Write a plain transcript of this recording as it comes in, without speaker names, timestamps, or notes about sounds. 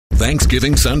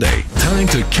Thanksgiving Sunday. Time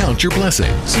to count your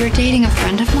blessings. You're dating a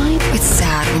friend of mine? It's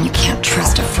sad when you can't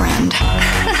trust a friend.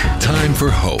 Time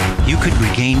for hope. You could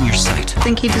regain your sight. I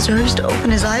think he deserves to open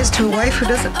his eyes to a wife who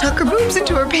doesn't tuck her boobs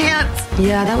into her pants.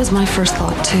 Yeah, that was my first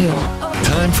thought, too.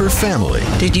 Time for family.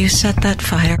 Did you set that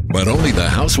fire? But only the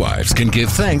Housewives can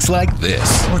give thanks like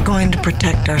this. We're going to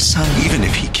protect our son. Even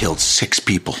if he killed 6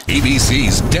 people.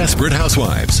 ABC's Desperate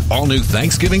Housewives. All new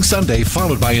Thanksgiving Sunday,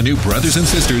 followed by a new Brothers and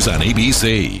Sisters on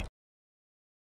ABC.